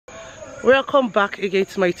Welcome back again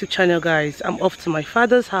to my YouTube channel, guys. I'm off to my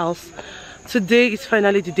father's house. Today is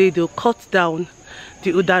finally the day they'll cut down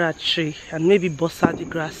the udara tree and maybe bust out the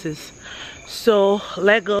grasses. So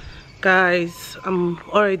let's go, guys. I'm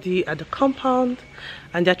already at the compound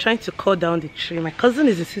and they're trying to cut down the tree. My cousin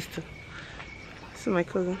is assisting. This is my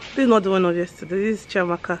cousin. This is not the one of yesterday. This is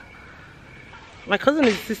Chiamaka. My cousin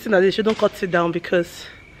is insisting that they shouldn't cut it down because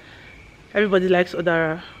everybody likes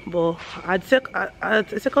udara. But at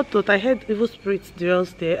second thought, I heard evil spirits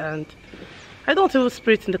dwells there, and I don't want evil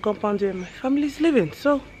spirits in the compound where my family is living.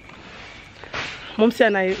 So Momsi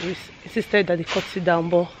and I insisted that they cut it down.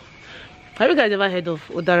 But have you guys ever heard of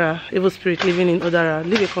udara, evil spirit living in udara?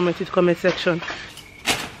 Leave a comment in the comment section.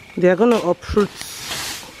 They are gonna uproot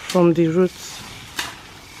from the roots.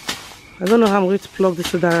 I don't know how I'm going to plug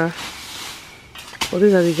this udara. But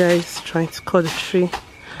these are the guys trying to cut the tree.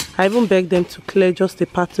 I even begged them to clear just a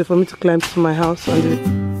pathway for me to climb to my house on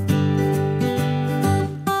the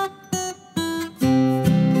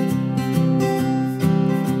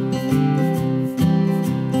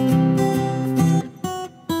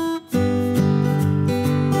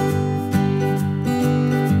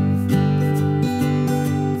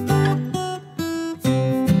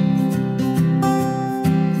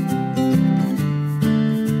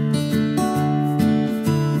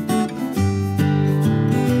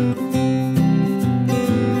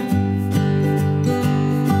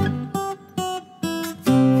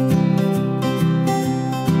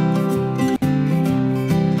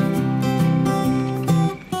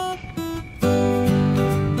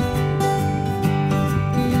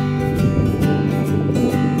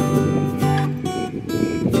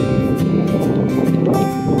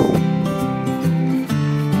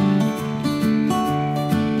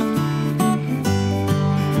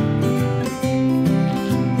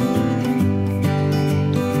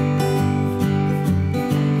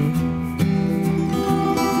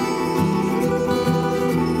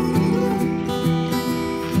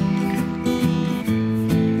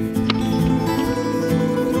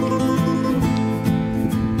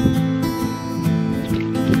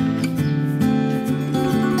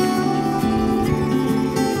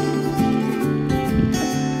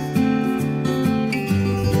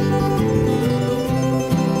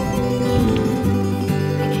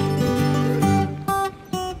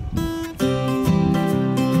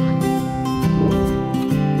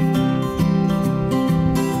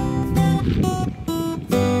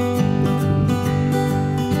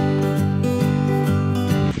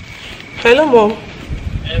Hello, Mom.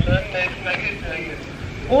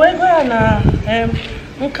 We're going to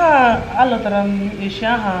nka alotaram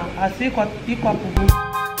eshaha asi kwa pugu.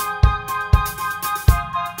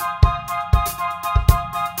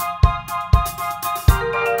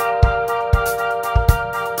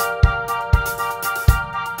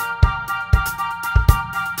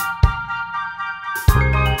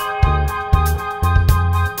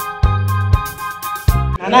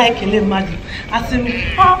 Ana ekele mmadụ. Asim,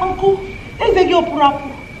 uncle, eze gị opuru apu.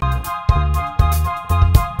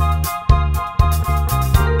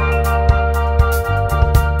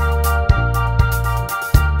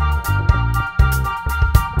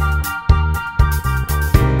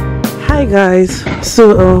 Hi guys,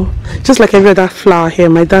 so just like every other flower here,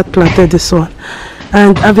 my dad planted this one,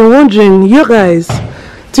 and I've been wondering, you guys,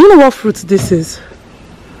 do you know what fruit this is?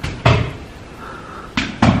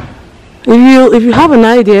 If you have an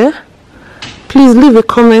idea, please leave a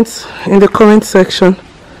comment in the comment section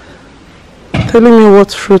telling me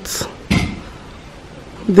what fruit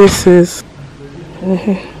this is.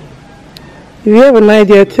 If you have an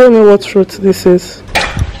idea, tell me what fruit this is,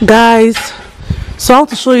 guys. So I want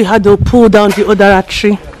to show you how they'll pull down the udara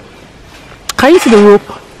tree. Can you see the rope?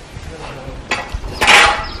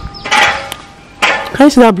 Can you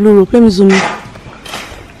see that blue rope? Let me zoom in.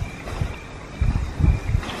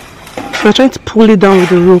 We're trying to pull it down with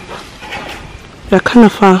the rope. They're kind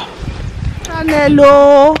of far.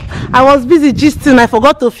 Hello, I was busy gisting. I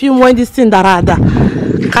forgot to film when this thing darada.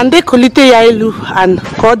 Can they colite yailu and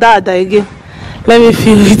call that again? Let me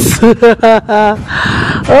feel it.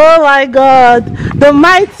 Oh my God, the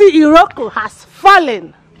mighty IROKO has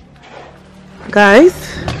fallen. Guys,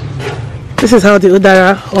 this is how the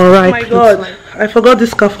udara unripe. Oh my God, I forgot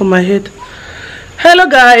this scarf on my head. Hello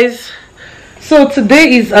guys. So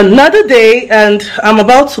today is another day and I'm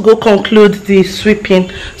about to go conclude the sweeping,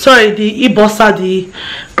 the ibosa, the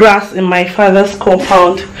grass in my father's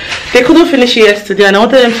compound. They couldn't finish it yesterday and I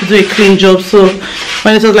wanted them to do a clean job, so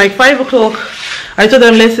when it was like 5 o'clock I told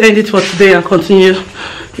them let's end it for today and continue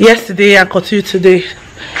yesterday and continue today.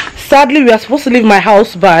 Sadly we are supposed to leave my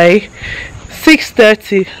house by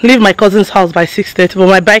 6:30. Leave my cousin's house by 6:30, but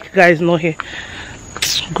my bike guy is not here.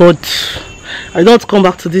 God, I don't come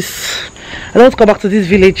back to this. I don't come back to this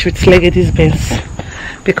village with Legady's Benz,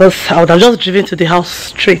 because I would have just driven to the house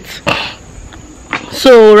straight.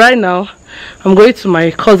 So right now I'm going to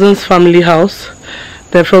my cousin's family house.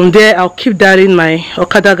 Then from there I'll keep dialing my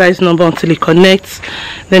Okada guy's number until he connects.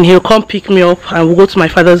 Then he'll come pick me up and we'll go to my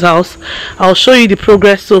father's house. I'll show you the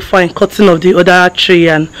progress so far in cutting of the Udara tree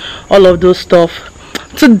and all of those stuff.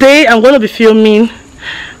 Today I'm going to be filming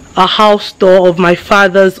a house tour of my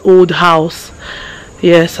father's old house.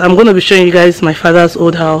 Yes, I'm going to be showing you guys my father's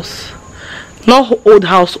old house. Not old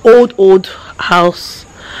house, old house,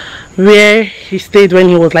 where he stayed when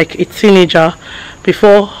he was like a teenager,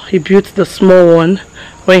 before he built the small one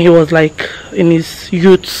when he was like in his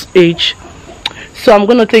youth's age. So I'm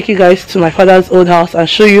going to take you guys to my father's old house and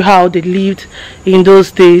show you how they lived in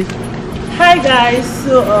those days. Hi guys,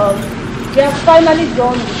 so we have finally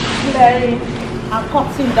done with clearing and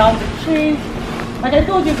cutting down the trees. Like I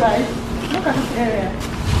told you guys, look at this area.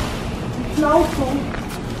 It's now so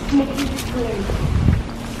smoothly clean.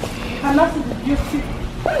 And that is the beauty.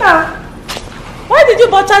 Why did you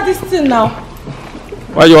butcher this thing now?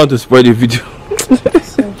 Why do you want to spoil the video?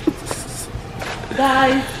 So,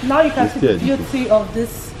 guys, now you can see the beauty of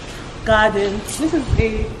this garden. This is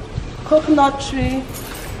a coconut tree,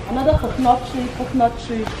 another coconut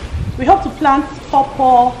tree. We hope to plant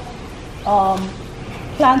pawpaw,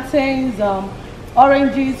 plantains,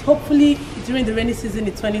 oranges, hopefully during the rainy season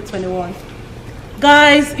in 2021.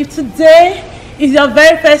 Guys, if today is your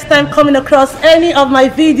very first time coming across any of my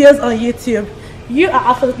videos on YouTube, you are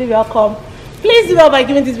absolutely welcome. Please do well by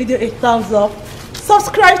giving this video a thumbs up,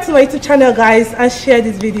 subscribe to my YouTube channel guys, and share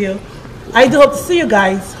this video. I do hope to see you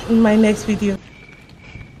guys in my next video.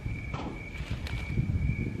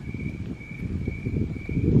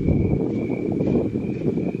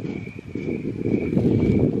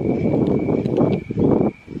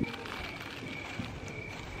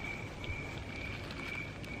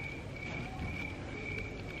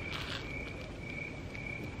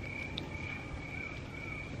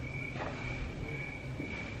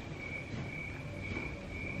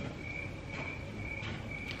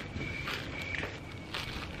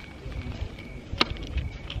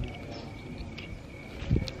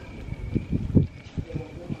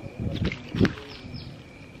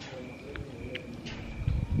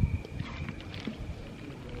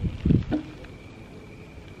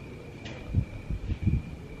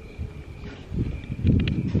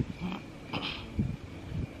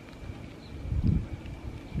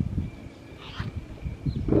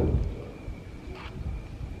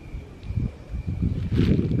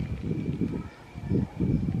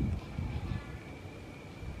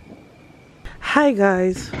 Hi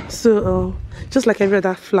guys, so just like every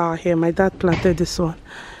other flower here, my dad planted this one,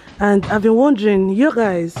 and I've been wondering, you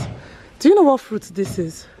guys, do you know what fruit this is?